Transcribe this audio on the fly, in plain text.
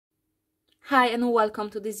Hi and welcome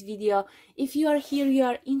to this video. If you are here, you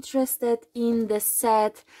are interested in the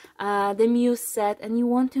set, the Muse set, and you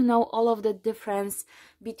want to know all of the difference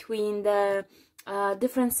between the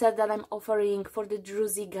different set that I'm offering for the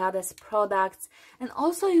Druzy Goddess products, and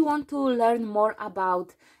also you want to learn more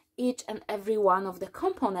about each and every one of the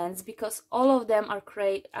components, because all of them are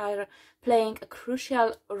playing a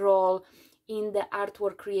crucial role in the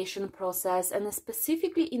artwork creation process, and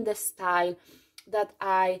specifically in the style that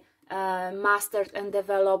I mastered and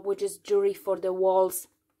developed, which is jewelry for the walls,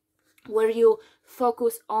 where you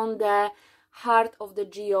focus on the heart of the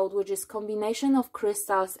geode, which is combination of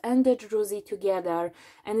crystals and the druzy together,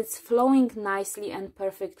 and it's flowing nicely and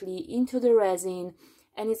perfectly into the resin,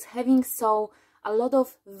 and it's having a lot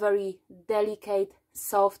of very delicate,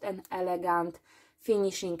 soft and elegant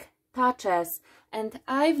finishing touches. And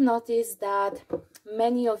I've noticed that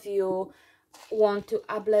many of you want to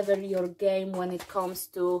up-level your game when it comes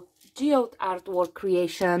to geode artwork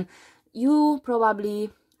creation. You probably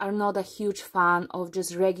are not a huge fan of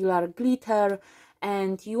just regular glitter,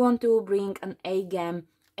 and you want to bring an A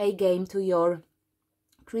game to your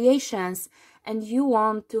creations, and you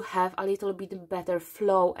want to have a little bit better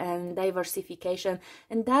flow and diversification,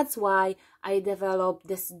 and that's why I developed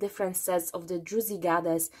this different sets of the Druzy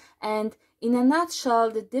Goddess. And in a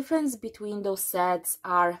nutshell, the difference between those sets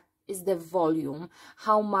is the volume,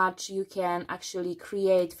 how much you can actually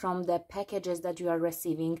create from the packages that you are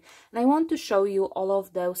receiving. And I want to show you all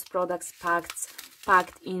of those products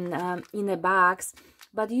packed in a bags,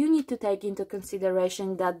 but you need to take into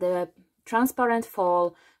consideration that the transparent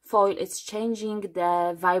foil is changing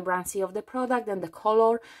the vibrancy of the product and the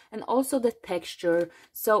color and also the texture,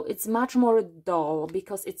 so it's much more dull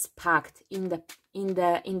because it's packed in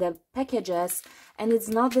the packages, and it's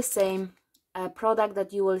not the same product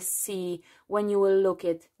that you will see when you will look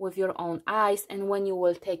it with your own eyes and when you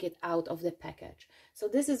will take it out of the package. So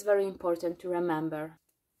this is very important to remember.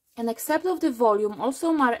 And except of the volume,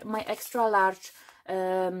 also my extra large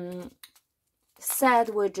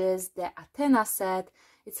set, which is the Athena set,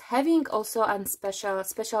 it's having also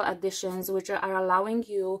special additions which are allowing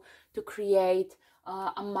you to create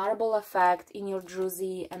a marble effect in your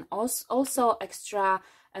druzy, and also extra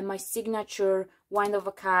my signature one of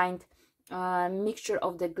a kind mixture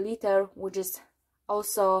of the glitter, which is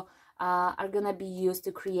also are gonna be used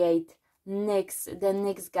to create the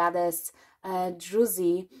NYX Goddess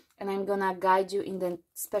Druzy, and I'm gonna guide you in the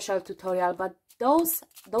special tutorial. But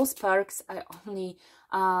those perks are only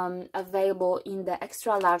available in the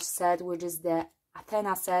extra large set, which is the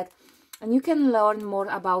Athena set, and you can learn more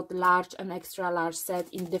about large and extra large set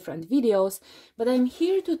in different videos. But I'm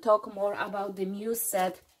here to talk more about the Muse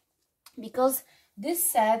set, because this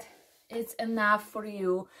set is enough for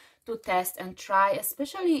you to test and try,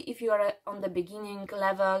 especially if you are on the beginning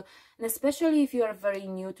level, and especially if you are very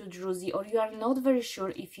new to Druzy, or you are not very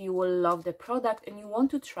sure if you will love the product and you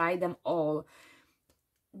want to try them all.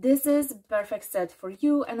 This is a perfect set for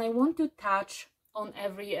you, and I want to touch on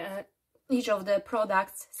each of the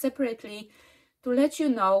products separately to let you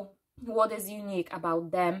know what is unique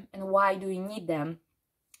about them and why do you need them.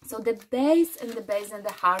 So the base and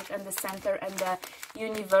the heart and the center and the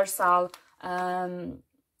universal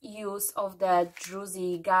use of the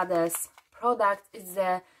Druzy Goddess product is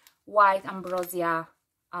the white ambrosia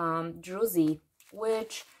druzy,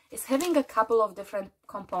 which is having a couple of different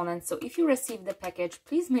components. So if you receive the package,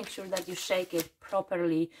 please make sure that you shake it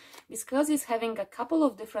properly, because it's having a couple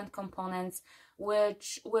of different components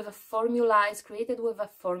which is created with a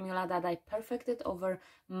formula that I perfected over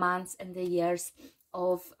months and the years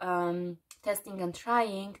of testing and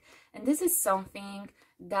trying. And this is something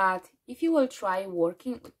that if you will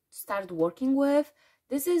start working with,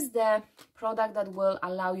 this is the product that will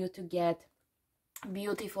allow you to get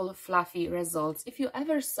beautiful fluffy results. If you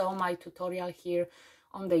ever saw my tutorial here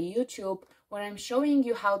on the YouTube, where I'm showing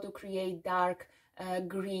you how to create dark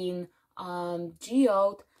green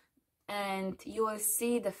geode, and you will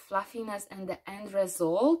see the fluffiness and the end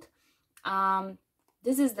result,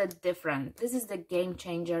 this is the game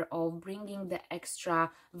changer of bringing the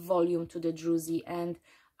extra volume to the druzy. And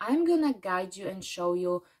I'm gonna guide you and show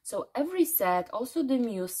you. So every set, also the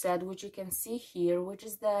Muse set, which you can see here, which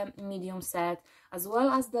is the medium set, as well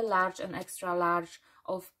as the large and extra large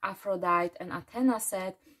of Aphrodite and Athena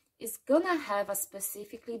set, is gonna have a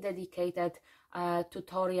specifically dedicated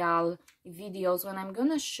tutorial videos when I'm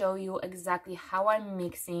gonna show you exactly how I'm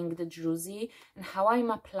mixing the druzy and how I'm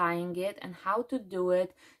applying it and how to do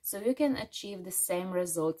it, so you can achieve the same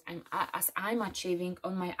results as I'm achieving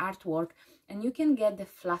on my artwork, and you can get the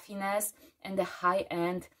fluffiness and the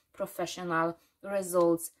high-end professional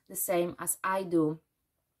results the same as I do.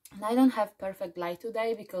 And I don't have perfect light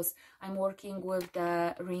today because I'm working with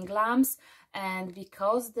the ring lamps, and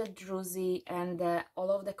because the Druzy and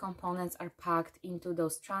all of the components are packed into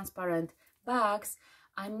those transparent bags,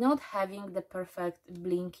 I'm not having the perfect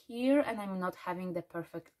blink here, and I'm not having the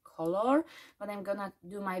perfect color, but I'm gonna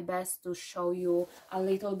do my best to show you a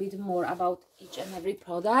little bit more about each and every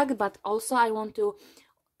product. But also I want to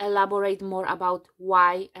elaborate more about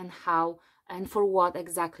why and how and for what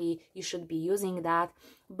exactly you should be using that.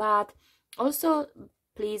 But also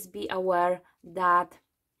please be aware that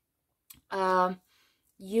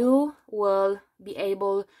you will be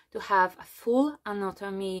able to have a full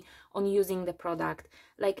anatomy on using the product.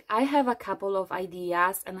 Like, I have a couple of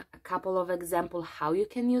ideas and a couple of examples how you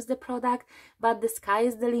can use the product, but the sky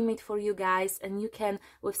is the limit for you guys, and you can,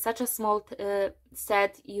 with such a small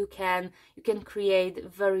set, you can create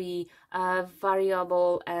very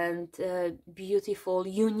variable and beautiful,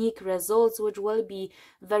 unique results, which will be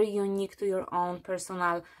very unique to your own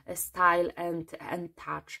personal style and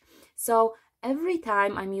touch. So every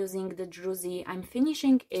time I'm using the Druzy, I'm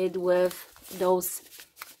finishing it with those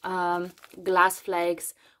glass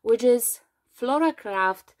flakes, which is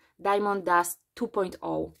Floracraft Diamond Dust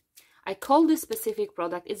 2.0. I call this specific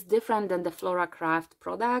product, it's different than the Floracraft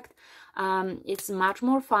product. It's much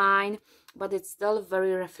more fine, but it's still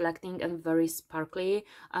very reflecting and very sparkly.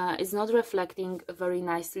 It's not reflecting very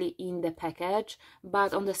nicely in the package,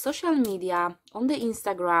 but on the social media, on the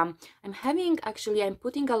Instagram, I'm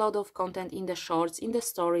putting a lot of content in the shorts, in the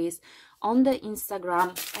stories. On the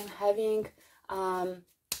Instagram,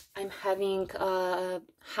 I'm having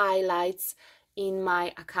highlights in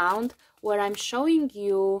my account where I'm showing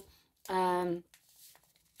you all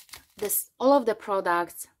of the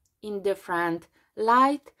products in different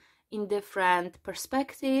light, in different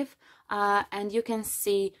perspective, and you can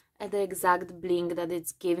see the exact blink that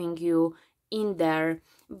it's giving you in there.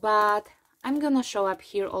 But I'm gonna show up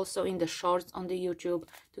here also in the shorts on the YouTube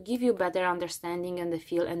to give you better understanding and the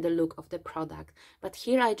feel and the look of the product. But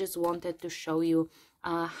here I just wanted to show you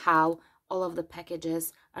how all of the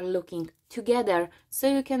packages are looking together, so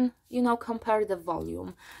you can, you know, compare the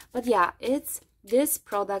volume. But yeah, it's this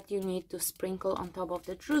product you need to sprinkle on top of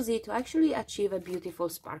the Druzy to actually achieve a beautiful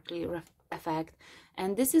sparkly effect.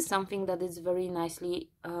 And this is something that is very nicely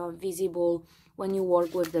visible when you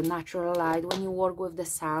work with the natural light, when you work with the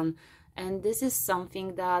sun. And this is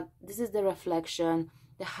something that, this is the reflection,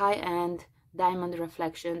 the high-end diamond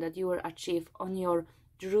reflection that you will achieve on your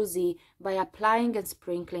Druzy by applying and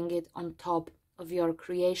sprinkling it on top of your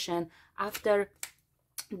creation after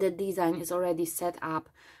the design is already set up.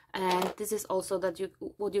 And this is also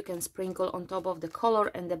what you can sprinkle on top of the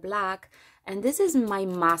color and the black. And this is my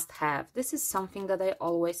must-have. This is something that I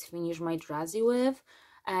always finish my Druzy with,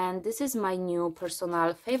 and this is my new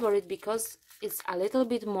personal favorite because it's a little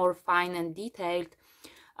bit more fine and detailed.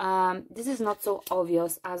 This is not so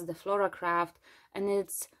obvious as the Floracraft, and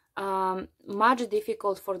it's much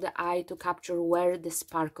difficult for the eye to capture where the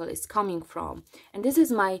sparkle is coming from. And this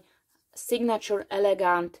is my signature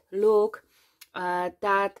elegant look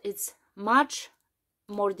that it's much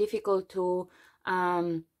more difficult to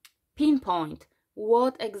pinpoint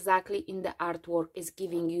what exactly in the artwork is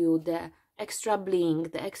giving you the extra bling,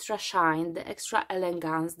 the extra shine, the extra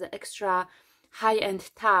elegance, the extra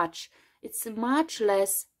high-end touch. It's much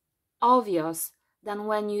less obvious than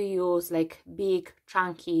when you use like big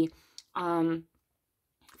chunky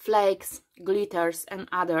flakes, glitters and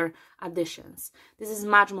other additions. This is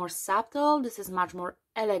much more subtle, this is much more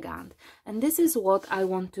elegant, and this is what I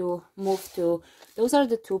want to move to. Those are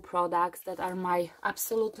the two products that are my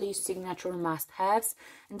absolutely signature must-haves,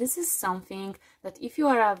 and this is something that if you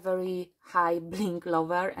are a very high bling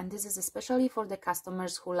lover, and this is especially for the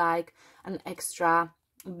customers who like an extra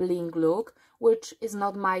bling look, which is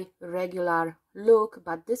not my regular look,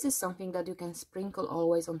 but this is something that you can sprinkle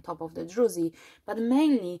always on top of the Druzy. But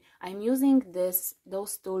mainly I'm using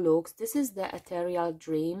those two looks. This is the Ethereal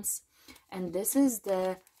Dreams and this is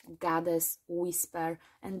the Goddess Whisper,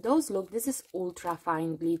 and those look, this is ultra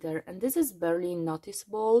fine glitter, and this is barely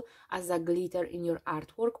noticeable as a glitter in your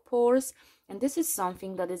artwork pores, and this is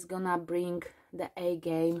something that is gonna bring the A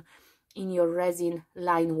game in your resin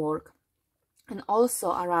line work. And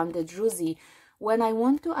also around the Druzy, when I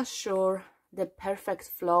want to assure the perfect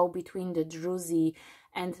flow between the Druzy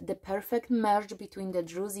and the perfect merge between the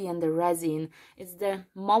Druzy and the resin, it's the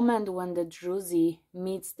moment when the Druzy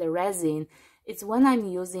meets the resin. It's when I'm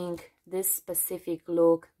using this specific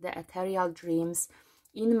look, the Ethereal Dreams,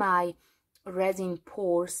 in my resin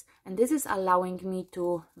pores, and this is allowing me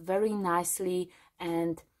to very nicely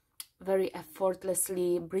and very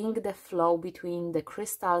effortlessly bring the flow between the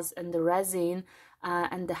crystals and the resin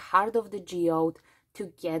and the heart of the geode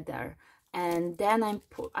together. And then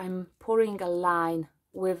I'm pouring a line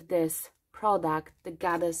with this product, the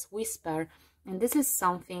Goddess Whisper, and this is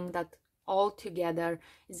something that all together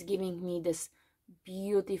is giving me this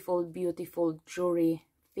beautiful, beautiful jewelry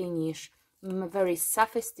finish, very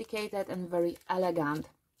sophisticated and very elegant.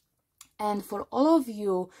 And for all of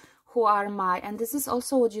you who are and this is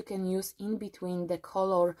also what you can use in between the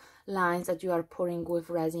color lines that you are pouring with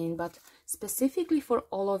resin, but specifically for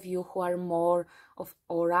all of you who are more of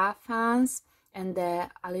aura fans and a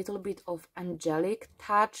little bit of angelic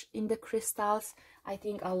touch in the crystals, I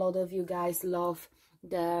think a lot of you guys love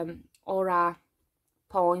the aura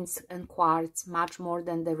points and quartz much more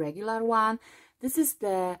than the regular one. This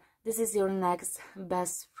is your next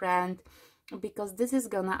best friend, because this is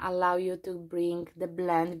gonna allow you to bring the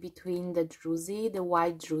blend between the Druzy, the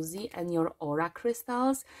white Druzy, and your aura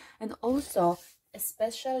crystals. And also,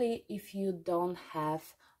 especially if you don't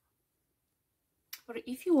have, or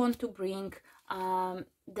if you want to bring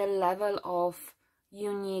the level of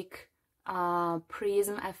unique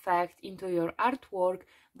prism effect into your artwork,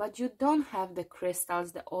 but you don't have the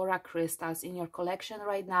crystals, the aura crystals in your collection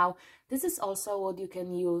right now, this is also what you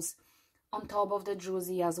can use on top of the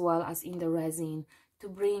Druzy as well as in the resin to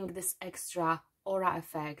bring this extra aura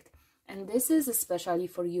effect. And this is especially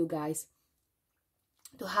for you guys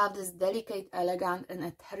to have this delicate, elegant and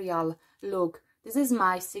ethereal look. This is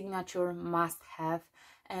my signature must-have,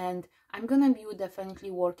 and I'm gonna be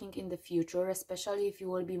definitely working in the future, especially if you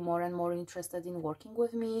will be more and more interested in working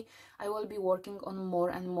with me. I will be working on more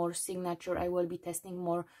and more signature. I will be testing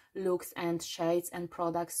more looks and shades and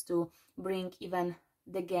products to bring even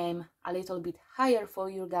the game a little bit higher for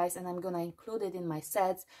you guys, and I'm gonna include it in my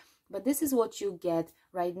sets. But this is what you get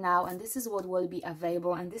right now, and this is what will be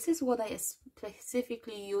available, and this is what I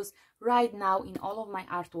specifically use right now in all of my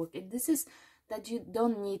artwork. This is that you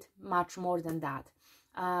don't need much more than that.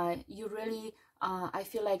 You really I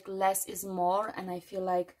feel like less is more, and I feel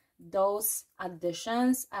like those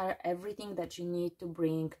additions are everything that you need to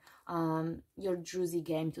bring your Druzy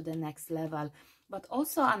game to the next level. But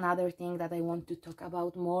also another thing that I want to talk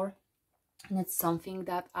about more, and it's something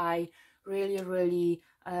that I really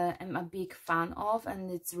am a big fan of,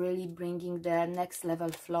 and it's really bringing the next level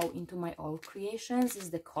flow into my all creations, is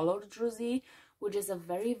the colored Druzy, which is a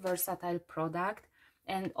very versatile product.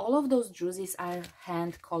 And all of those Druzys are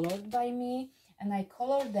hand colored by me, and I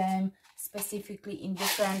color them specifically in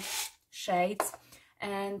different shades.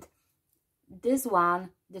 And this one,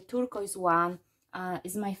 the turquoise one,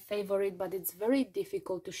 is my favorite, but it's very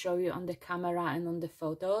difficult to show you on the camera and on the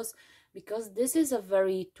photos, because this is a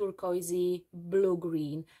very turquoisey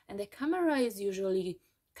blue-green, and the camera is usually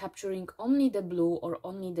capturing only the blue or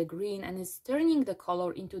only the green, and it's turning the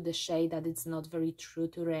color into the shade that it's not very true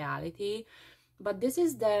to reality. But this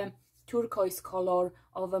is the turquoise color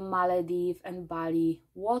of a Maldives and Bali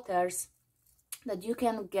waters that you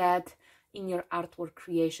can get in your artwork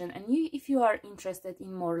creation. And if you are interested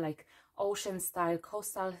in more like ocean style,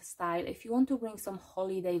 coastal style, if you want to bring some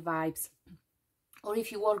holiday vibes, or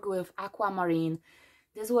if you work with aquamarine,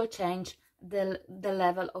 this will change the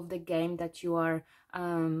level of the game that you are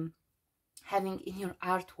having in your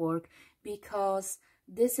artwork, because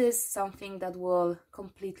this is something that will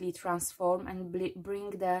completely transform and bring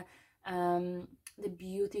the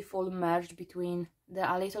beautiful merge between the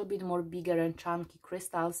a little bit more bigger and chunky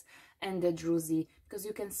crystals and the Druzy, because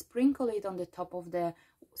you can sprinkle it on the top of the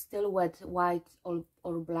still wet white or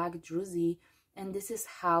black Druzy, and this is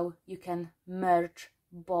how you can merge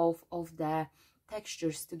both of the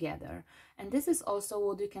textures together. And this is also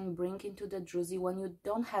what you can bring into the Druzy when you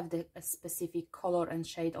don't have the specific color and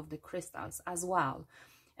shade of the crystals as well.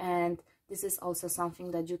 And this is also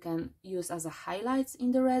something that you can use as a highlights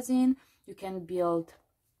in the resin. You can build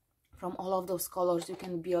from all of those colors, you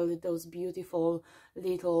can build those beautiful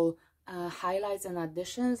little highlights and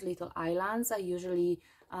additions, little islands. I usually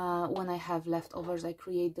when I have leftovers, I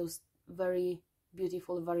create those very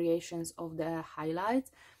beautiful variations of the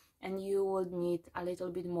highlights. And you would need a little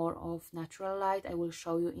bit more of natural light. I will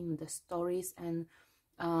show you in the stories and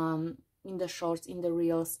in the shorts, in the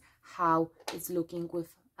reels, how it's looking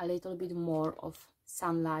with a little bit more of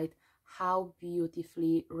sunlight, how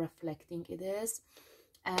beautifully reflecting it is.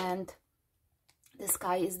 And the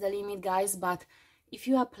sky is the limit, guys. But if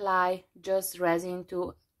you apply just resin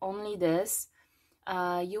to only this,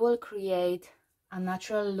 you will create a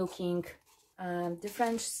natural looking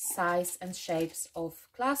different size and shapes of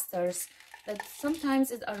clusters that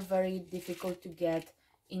sometimes are very difficult to get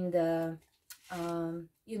in the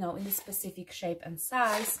you know, in the specific shape and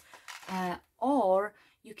size, or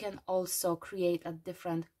you can also create a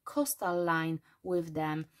different coastal line with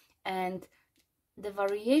them, and the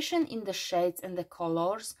variation in the shades and the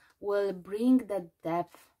colors will bring the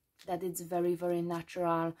depth that it's very, very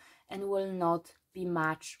natural and will not be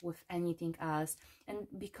matched with anything else. And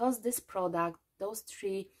because this product, those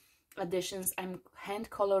 3 additions, I'm hand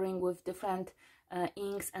coloring with different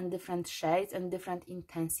inks and different shades and different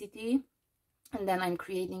intensity, and then I'm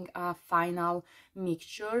creating a final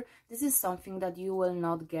mixture. This is something that you will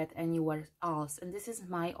not get anywhere else, and this is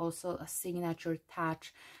my also a signature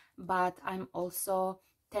touch. But I'm also,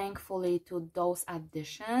 thankfully to those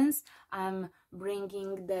additions, I'm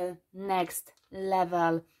bringing the next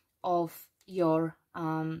level of your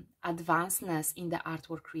advancedness in the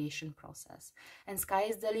artwork creation process. And sky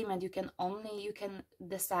is the limit. You can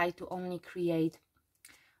decide to only create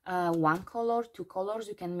 1 color, 2 colors.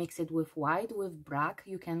 You can mix it with white, with black.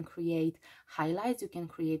 You can create highlights, you can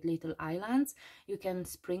create little islands, you can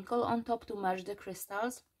sprinkle on top to merge the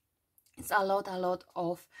crystals. It's a lot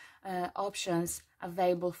of options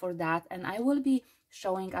available for that, and I will be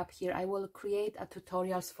showing up here. I will create a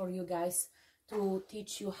tutorials for you guys to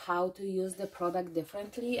teach you how to use the product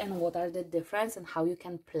differently and what are the difference and how you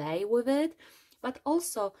can play with it. But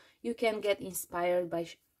also you can get inspired by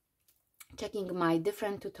checking my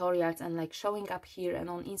different tutorials and like showing up here and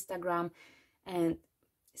on Instagram and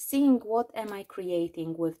seeing what am I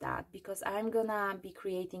creating with that, because I'm gonna be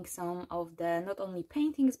creating some of the not only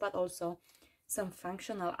paintings but also some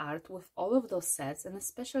functional art with all of those sets. And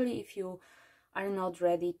especially if you are not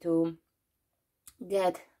ready to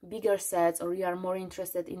get bigger sets or you are more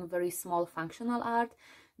interested in very small functional art,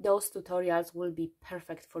 those tutorials will be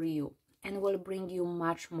perfect for you and will bring you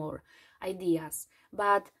much more ideas.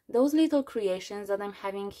 But those little creations that I'm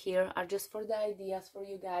having here are just for the ideas for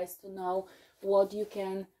you guys to know what you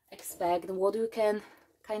can expect, what you can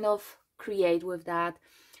kind of create with that.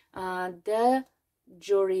 The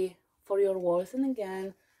jewelry for your walls, and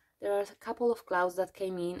again there are a couple of clouds that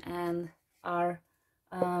came in and are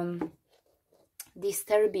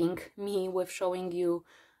disturbing me with showing you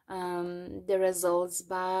the results.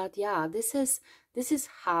 But yeah, this is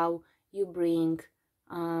how you bring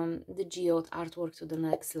the geode artwork to the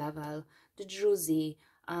next level. The druzy,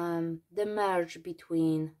 the merge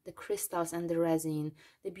between the crystals and the resin,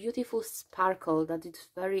 the beautiful sparkle that is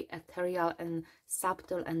very ethereal and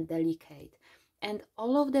subtle and delicate, and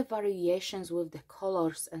all of the variations with the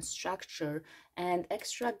colors and structure and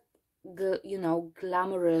extra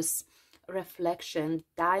glamorous reflection,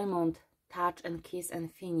 diamond touch and kiss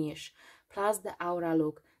and finish, plus the aura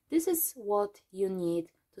look. This is what you need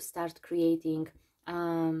to start creating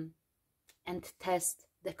and test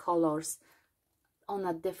the colors on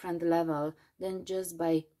a different level than just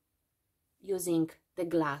by using the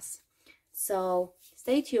glass. So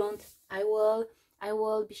stay tuned. I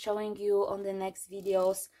will be showing you on the next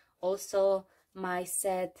videos also my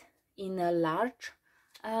set in a large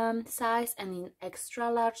size and in extra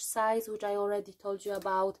large size, which I already told you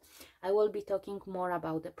about. I will be talking more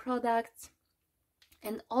about the products,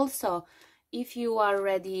 and also if you are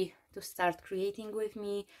ready to start creating with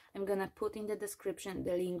me, I'm gonna put in the description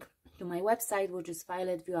the link to my website, which is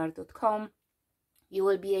violetvuart.com. You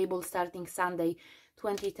will be able, starting Sunday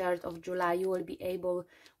 23rd of July, you will be able,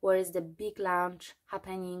 where is the big launch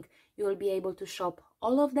happening, you will be able to shop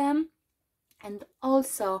all of them. And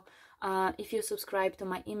also if you subscribe to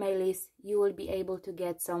my email list, you will be able to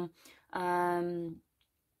get some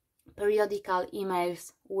periodical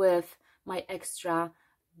emails with my extra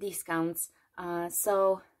discounts,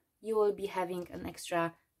 so you will be having an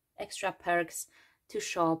extra perks to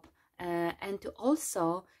shop, and to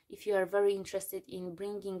also, if you are very interested in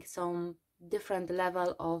bringing some different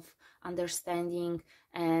level of understanding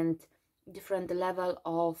and different level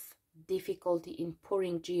of difficulty in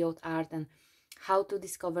pouring geode art, and how to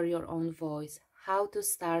discover your own voice, how to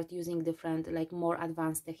start using different, like more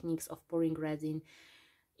advanced techniques of pouring resin.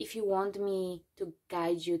 If you want me to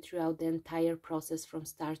guide you throughout the entire process from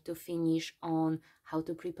start to finish on how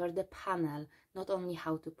to prepare the panel, not only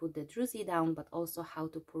how to put the druzy down, but also how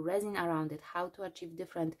to pour resin around it, how to achieve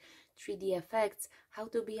different 3D effects, how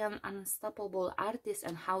to be an unstoppable artist,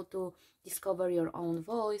 and how to discover your own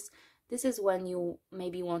voice, this is when you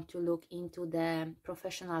maybe want to look into the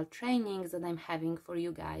professional trainings that I'm having for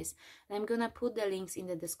you guys. And I'm gonna put the links in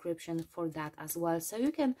the description for that as well, so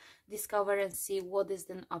you can discover and see what is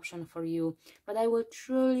the option for you. But I will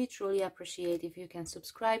truly appreciate if you can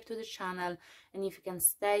subscribe to the channel and if you can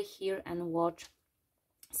stay here and watch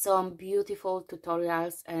some beautiful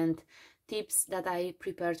tutorials and tips that I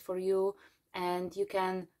prepared for you, and you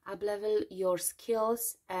can up-level your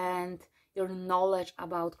skills and your knowledge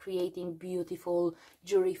about creating beautiful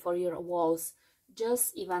jewelry for your walls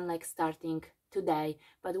just even like starting today,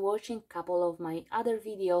 but watching a couple of my other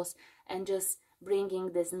videos and just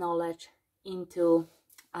bringing this knowledge into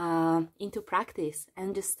practice,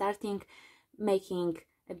 and just starting making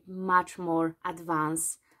a much more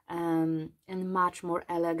advanced and much more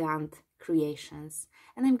elegant creations.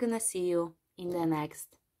 And I'm gonna see you in the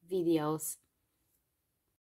next videos.